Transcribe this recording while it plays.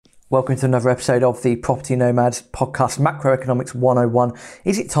Welcome to another episode of the Property Nomads podcast, Macroeconomics 101.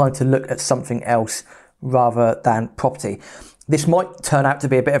 Is it time to look at something else rather than property? This might turn out to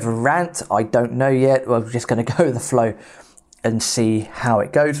be a bit of a rant. I don't know yet. We're just going to go with the flow and see how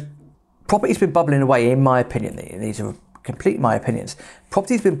it goes. Property's been bubbling away, in my opinion. These are complete my opinions.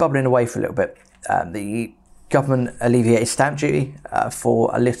 Property's been bubbling away for a little bit. The government alleviated stamp duty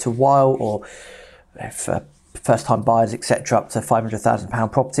for a little while, or for first-time buyers, etc., up to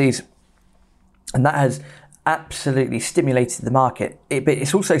 £500,000 properties, and that has absolutely stimulated the market. But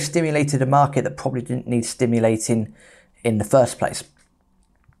it's also stimulated a market that probably didn't need stimulating in the first place.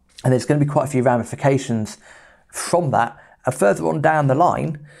 And there's going to be quite a few ramifications from that. And further on down the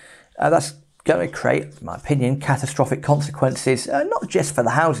line, that's going to create, in my opinion, catastrophic consequences, not just for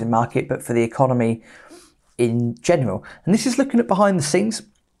the housing market, but for the economy in general. And this is looking at behind the scenes.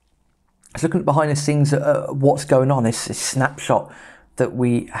 It's looking at behind the scenes at what's going on, this snapshot that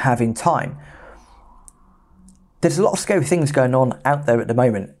we have in time. There's a lot of scary things going on out there at the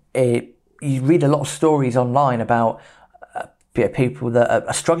moment. You read a lot of stories online about people that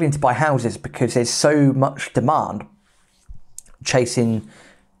are struggling to buy houses because there's so much demand chasing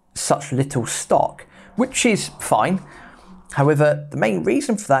such little stock, which is fine. However, the main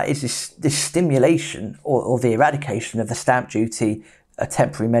reason for that is this stimulation or the eradication of the stamp duty, a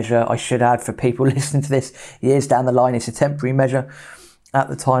temporary measure, I should add, for people listening to this years down the line. It's a temporary measure at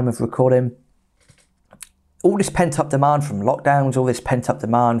the time of recording. All this pent-up demand from lockdowns, all this pent-up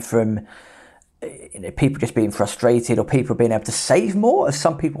demand from people just being frustrated, or people being able to save more, as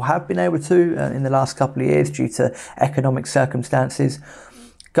some people have been able to in the last couple of years due to economic circumstances.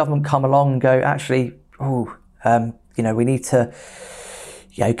 Government come along and go, actually, we need to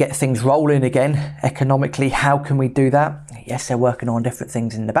get things rolling again economically. How can we do that? Yes, they're working on different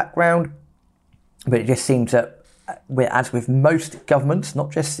things in the background, but it just seems that, as with most governments,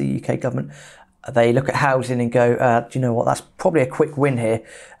 not just the UK government, they look at housing and go, do you know what, that's probably a quick win here,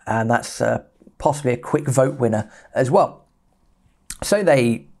 and that's possibly a quick vote winner as well. So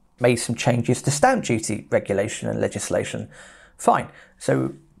they made some changes to stamp duty regulation and legislation. Fine.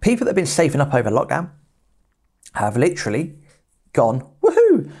 So people that have been saving up over lockdown have literally gone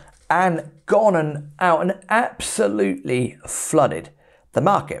woohoo and gone and out and absolutely flooded the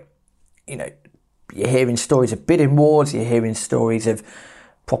market. You're hearing stories of bidding wars, you're hearing stories of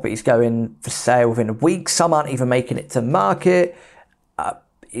properties going for sale within a week, some aren't even making it to market.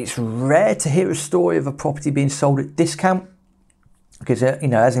 It's rare to hear a story of a property being sold at discount, because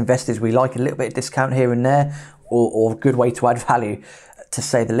as investors we like a little bit of discount here and there, or a good way to add value, to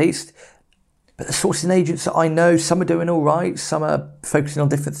say the least. But the sourcing agents that I know, some are doing all right, some are focusing on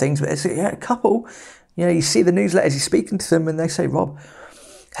different things, but there's a couple, you see the newsletters, you're speaking to them and they say, Rob,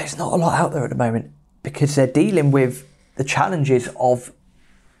 there's not a lot out there at the moment, because they're dealing with the challenges of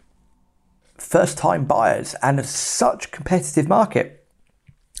first-time buyers and such competitive market.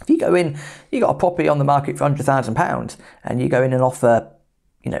 If you go in, you got a property on the market for £100,000 and you go in and offer,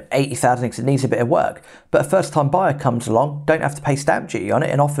 80,000 because it needs a bit of work, but a first-time buyer comes along, don't have to pay stamp duty on it,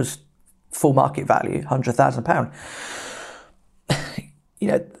 and offers full market value, £100,000.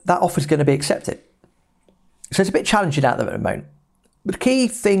 That offer is going to be accepted. So it's a bit challenging out there at the moment. But the key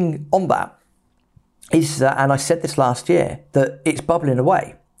thing on that is that, and I said this last year, that it's bubbling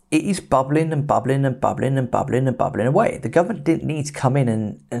away. It is bubbling and bubbling and bubbling and bubbling and bubbling away. The government didn't need to come in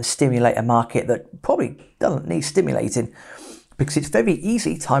and stimulate a market that probably doesn't need stimulating, because it's very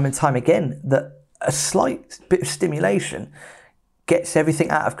easy, time and time again, that a slight bit of stimulation gets everything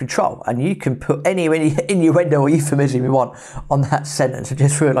out of control. And you can put any innuendo or euphemism you want on that sentence. I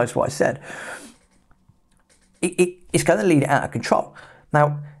just realised what I said. It's going to lead it out of control.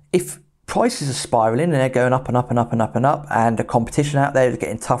 Now, if prices are spiralling and they're going up and up and up and up and up, and the competition out there is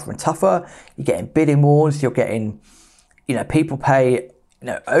getting tougher and tougher, you're getting bidding wars, you're getting, people pay,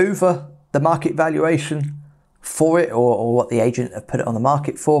 over the market valuation for it, or what the agent have put it on the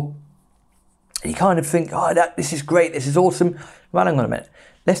market for. And you kind of think, this is great, this is awesome. Well, hang on a minute.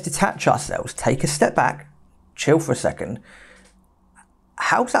 Let's detach ourselves, take a step back, chill for a second.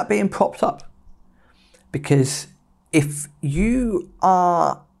 How's that being propped up? Because if you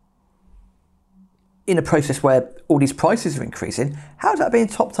are in a process where all these prices are increasing, how's that being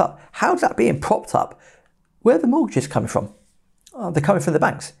topped up? How's that being propped up? Where are the mortgages coming from? Oh, they're coming from the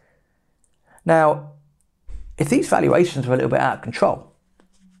banks. Now, if these valuations are a little bit out of control,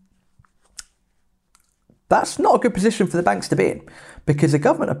 that's not a good position for the banks to be in, because the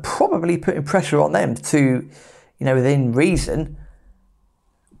government are probably putting pressure on them to, within reason,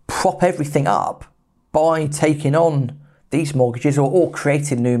 prop everything up by taking on these mortgages or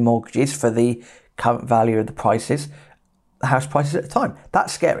creating new mortgages for the current value of the house prices at the time.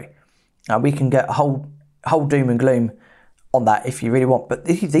 That's scary. We can get whole doom and gloom on that if you really want, but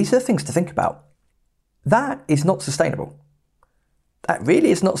these are things to think about. That is not sustainable. That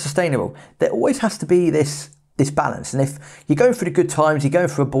really is not sustainable. There always has to be this balance, and if you're going through the good times, you're going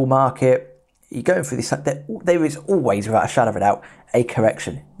through a bull market, you're going through this, there is always, without a shadow of a doubt, a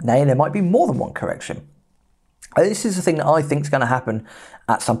correction. Nay, there might be more than one correction. This is the thing that I think is going to happen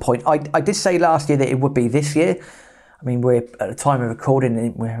at some point. I did say last year that it would be this year. I mean, we're at the time of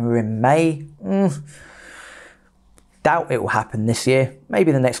recording, we're in May. Doubt it will happen this year,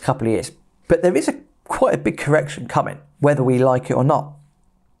 maybe the next couple of years. But there is quite a big correction coming, whether we like it or not.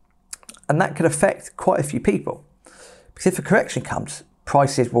 And that could affect quite a few people. Because if a correction comes,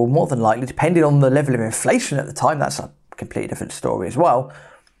 prices will more than likely, depending on the level of inflation at the time, that's a completely different story as well,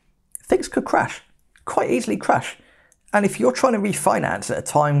 things could crash, quite easily crash. And if you're trying to refinance at a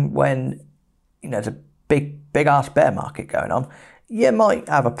time when there's a big ass bear market going on, you might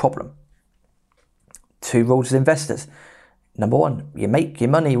have a problem. 2 rules as investors. Number 1, you make your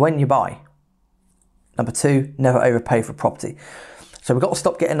money when you buy. Number 2, never overpay for property. So we've got to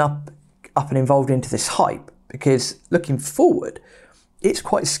stop getting up and involved into this hype, because looking forward, it's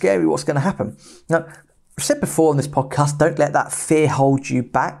quite scary what's going to happen. Now, I've said before on this podcast, don't let that fear hold you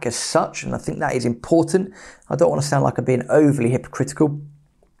back as such, and I think that is important. I don't want to sound like I'm being overly hypocritical.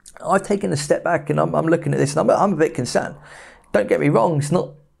 I've taken a step back and I'm looking at this, and I'm a bit concerned. Don't get me wrong, it's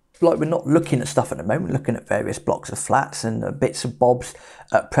not like we're not looking at stuff at the moment, looking at various blocks of flats and bits and bobs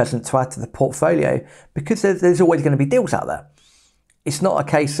at present to add to the portfolio, because there's always going to be deals out there. It's not a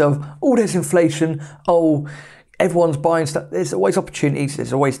case of, there's inflation, everyone's buying stuff. There's always opportunities,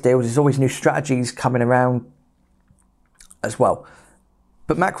 there's always deals, there's always new strategies coming around as well.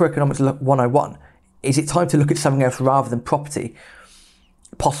 But Macroeconomics 101, is it time to look at something else rather than property?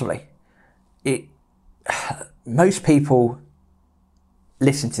 Possibly. Most people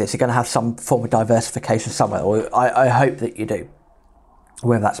listen to this are going to have some form of diversification somewhere, or I hope that you do.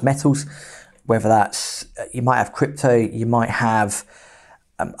 Whether that's metals, whether that's, you might have crypto, you might have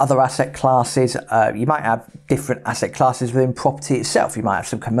other asset classes, you might have different asset classes within property itself. You might have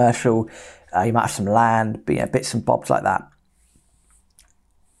some commercial, you might have some land, bits and bobs like that.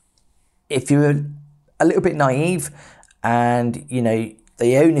 If you're a little bit naive and,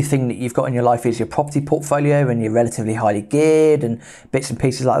 the only thing that you've got in your life is your property portfolio and you're relatively highly geared and bits and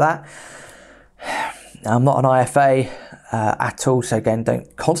pieces like that. I'm not an IFA at all, so again,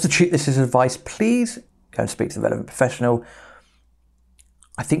 don't constitute this as advice. Please go and speak to the relevant professional.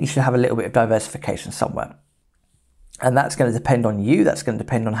 I think you should have a little bit of diversification somewhere. And that's going to depend on you. That's going to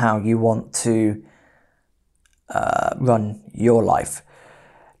depend on how you want to run your life.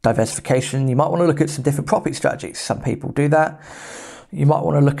 Diversification, you might want to look at some different property strategies. Some people do that. You might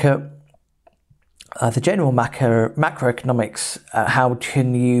want to look at the general macroeconomics. How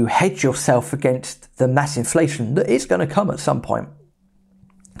can you hedge yourself against the mass inflation that is going to come at some point?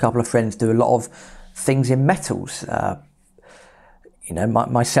 A couple of friends do a lot of things in metals.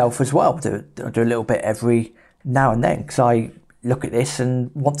 Myself as well. I do a little bit every now and then, because I look at this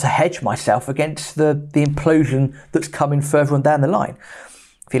and want to hedge myself against the implosion that's coming further on down the line.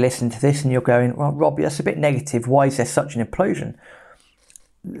 If you listen to this and you're going, well, Robbie, that's a bit negative. Why is there such an implosion?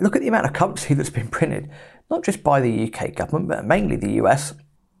 Look at the amount of currency that's been printed, not just by the UK government, but mainly the US.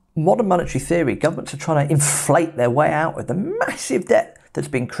 Modern monetary theory, governments are trying to inflate their way out of the massive debt that's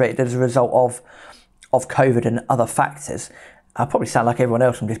been created as a result of COVID and other factors. I probably sound like everyone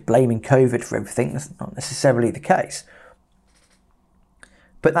else, I'm just blaming COVID for everything. That's not necessarily the case.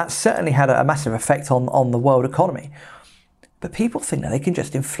 But that's certainly had a massive effect on the world economy. But people think that they can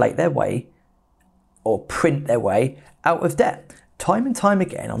just inflate their way or print their way out of debt. Time and time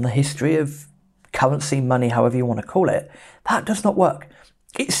again on the history of currency, money, however you want to call it, that does not work.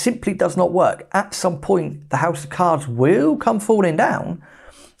 It simply does not work. At some point, the house of cards will come falling down.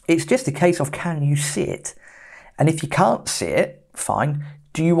 It's just a case of, can you see it? And if you can't see it, fine.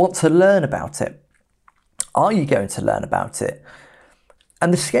 Do you want to learn about it? Are you going to learn about it?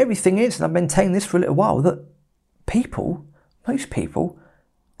 And the scary thing is, and I've maintained this for a little while, that most people,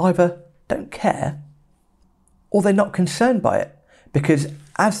 either don't care or they're not concerned by it. Because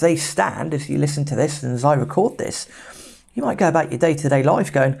as they stand, as you listen to this and as I record this, you might go about your day-to-day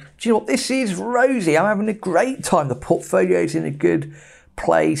life going, do you know what, this is rosy, I'm having a great time, the portfolio's in a good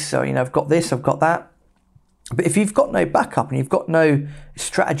place, so I've got this, I've got that. But if you've got no backup and you've got no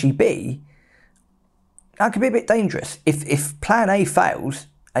strategy B, that could be a bit dangerous. If plan A fails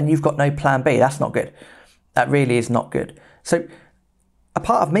and you've got no plan B, that's not good. That really is not good. So a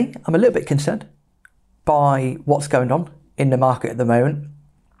part of me, I'm a little bit concerned by what's going on in the market at the moment.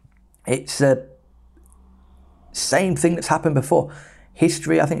 It's the same thing that's happened before.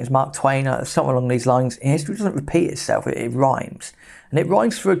 history, I think it's Mark Twain, something along these lines, history doesn't repeat itself, it rhymes. And it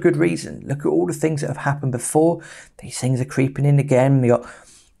rhymes for a good reason. Look at all the things that have happened before. These things are creeping in again. We got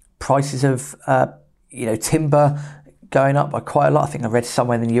prices of timber going up by quite a lot. I think I read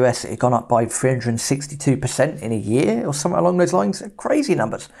somewhere in the US it had gone up by 362% in a year or something along those lines. Crazy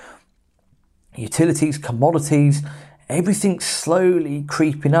numbers. Utilities, commodities, everything's slowly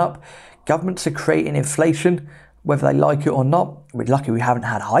creeping up. Governments are creating inflation, whether they like it or not. We're lucky we haven't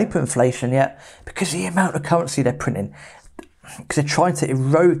had hyperinflation yet because of the amount of currency they're printing. Because they're trying to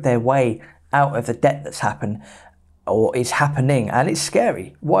erode their way out of the debt that's happened or is happening, and it's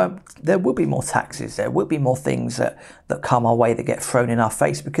scary. Well, there will be more taxes, there will be more things that come our way that get thrown in our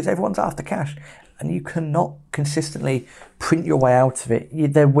face because everyone's after cash, and you cannot consistently print your way out of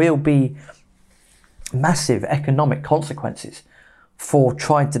it. There will be massive economic consequences for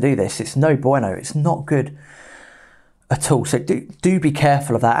trying to do this. It's no bueno, it's not good at all. So do be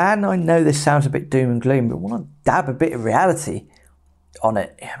careful of that. And I know this sounds a bit doom and gloom, but I want to dab a bit of reality on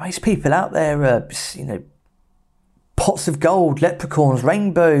it. Most people out there, pots of gold, leprechauns,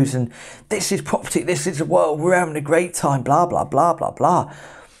 rainbows, and this is property, this is the world, we're having a great time, blah, blah, blah, blah, blah.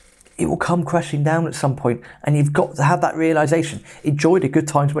 It will come crashing down at some point, and you've got to have that realisation. Enjoy the good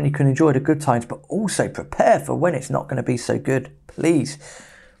times when you can enjoy the good times, but also prepare for when it's not going to be so good. Please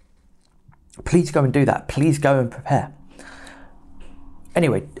go and do that. Please go and prepare.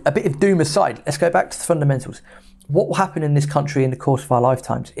 Anyway, a bit of doom aside, let's go back to the fundamentals. What will happen in this country in the course of our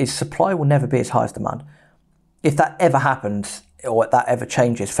lifetimes is supply will never be as high as demand. If that ever happens, or that ever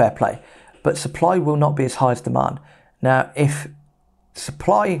changes, fair play. But supply will not be as high as demand. Now, if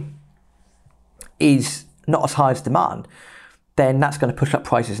supply is not as high as demand, then that's going to push up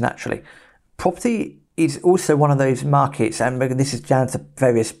prices naturally. Property is also one of those markets, and this is down to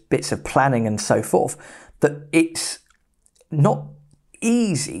various bits of planning and so forth, that it's not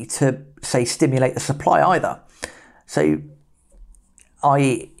easy to, say, stimulate the supply either. So,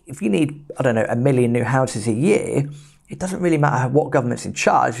 if you need, 1 million new houses a year, it doesn't really matter what government's in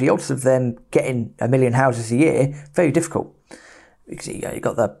charge. The odds of them getting 1 million houses a year, very difficult. Because you've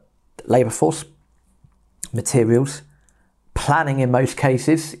got the labour force, materials, planning in most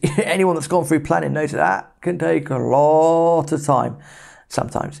cases. Anyone that's gone through planning knows that can take a lot of time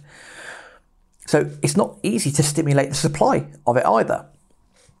sometimes. So it's not easy to stimulate the supply of it either.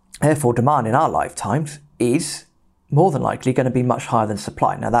 Therefore, demand in our lifetimes is more than likely going to be much higher than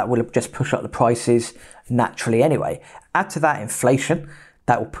supply. Now, that will just push up the prices naturally anyway. Add to that inflation,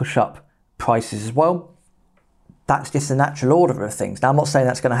 that will push up prices as well. That's just the natural order of things. Now, I'm not saying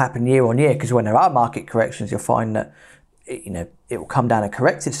that's going to happen year on year, because when there are market corrections, you'll find that it will come down and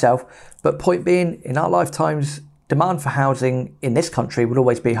correct itself. But point being, in our lifetimes, demand for housing in this country will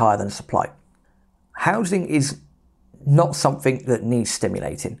always be higher than supply. Housing is not something that needs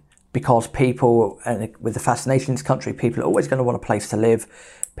stimulating, because people, and with the fascination in this country, people are always going to want a place to live.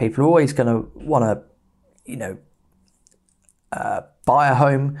 People are always going to want to, buy a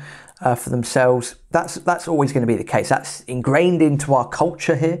home for themselves. That's always going to be the case. That's ingrained into our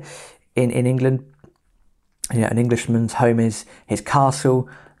culture here in England. An Englishman's home is his castle.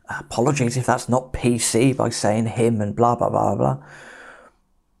 Apologies if that's not PC by saying him and blah, blah, blah, blah.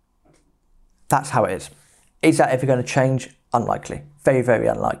 That's how it is. Is that ever going to change? Unlikely. Very, very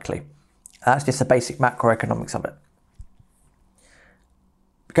unlikely. That's just the basic macroeconomics of it.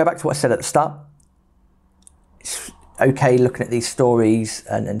 Go back to what I said at the start. It's okay looking at these stories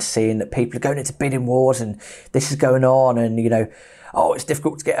and seeing that people are going into bidding wars and this is going on, and it's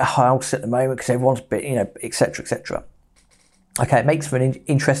difficult to get a house at the moment because everyone's bidding, etc., etc. Okay, it makes for an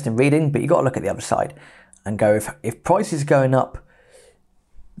interesting reading, but you've got to look at the other side and go, if prices are going up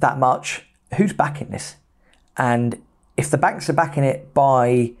that much, who's backing this? And if the banks are backing it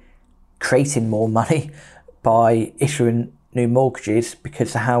by creating more money, by issuing new mortgages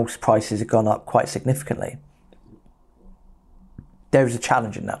because the house prices have gone up quite significantly, there is a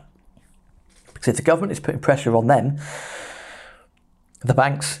challenge in that. Because if the government is putting pressure on them, the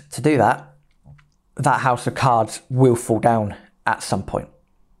banks, to do that, that house of cards will fall down at some point.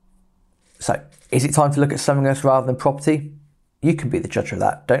 So, is it time to look at something else rather than property? You can be the judge of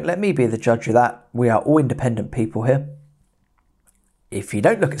that. Don't let me be the judge of that. We are all independent people here. If you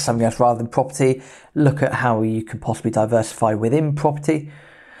don't look at something else rather than property, look at how you can possibly diversify within property.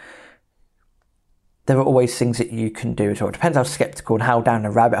 There are always things that you can do as well. It depends how sceptical and how down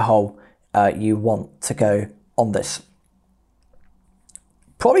a rabbit hole you want to go on this.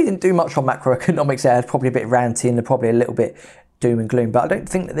 Probably didn't do much on macroeconomics there. It's probably a bit ranty and probably a little bit doom and gloom. But I don't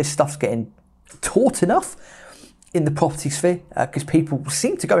think that this stuff's getting taught enough in the property sphere, because people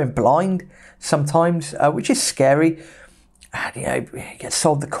seem to go in blind sometimes, which is scary. And, you get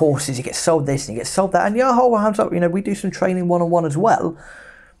sold the courses, you get sold this, and you get sold that, and hands up, we do some training one-on-one as well.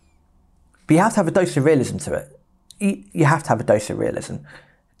 But you have to have a dose of realism to it. You have to have a dose of realism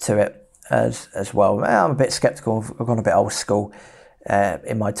to it as well. I'm a bit sceptical. I've gone a bit old school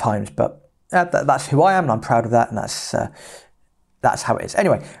in my times, but that's who I am, and I'm proud of that, and that's how it is.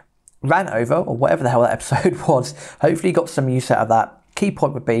 Anyway, ran over, or whatever the hell that episode was. Hopefully you got some use out of that. Key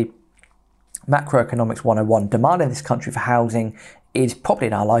point would be Macroeconomics 101. Demand in this country for housing is probably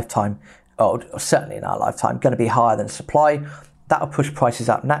in our lifetime, or certainly in our lifetime, going to be higher than supply. That'll push prices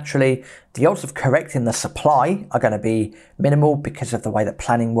up naturally. The odds of correcting the supply are going to be minimal because of the way that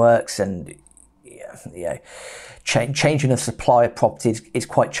planning works, and changing the supply of properties is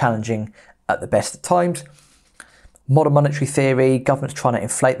quite challenging at the best of times. Modern monetary theory, government's trying to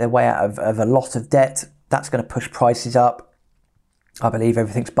inflate their way out of a lot of debt. That's going to push prices up. I believe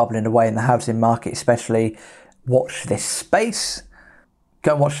everything's bubbling away in the housing market, especially. Watch this space.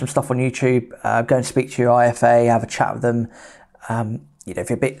 Go and watch some stuff on YouTube. Go and speak to your IFA, have a chat with them. If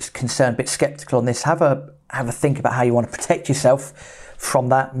you're a bit concerned, a bit sceptical on this, have a think about how you want to protect yourself from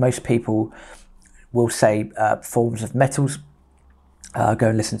that. Most people will say forms of metals. Go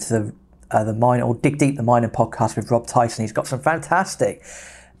and listen to the mine, or dig deep the mining podcast with Rob Tyson. He's got some fantastic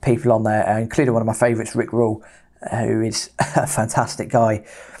people on there, including one of my favourites, Rick Rule, who is a fantastic guy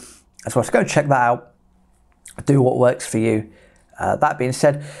as well. So go and check that out. Do what works for you. That being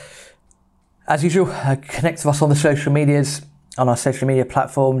said, as usual, connect with us on the social medias, on our social media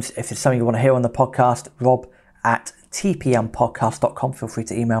platforms. If there's something you want to hear on the podcast, rob@tpmpodcast.com. Feel free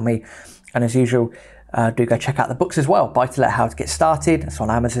to email me. And as usual, do go check out the books as well. Buy to Let, How to Get Started. It's on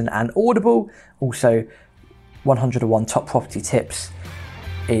Amazon and Audible. Also, 101 Top Property Tips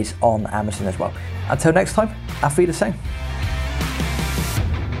is on Amazon as well. Until next time, auf Wiedersehen.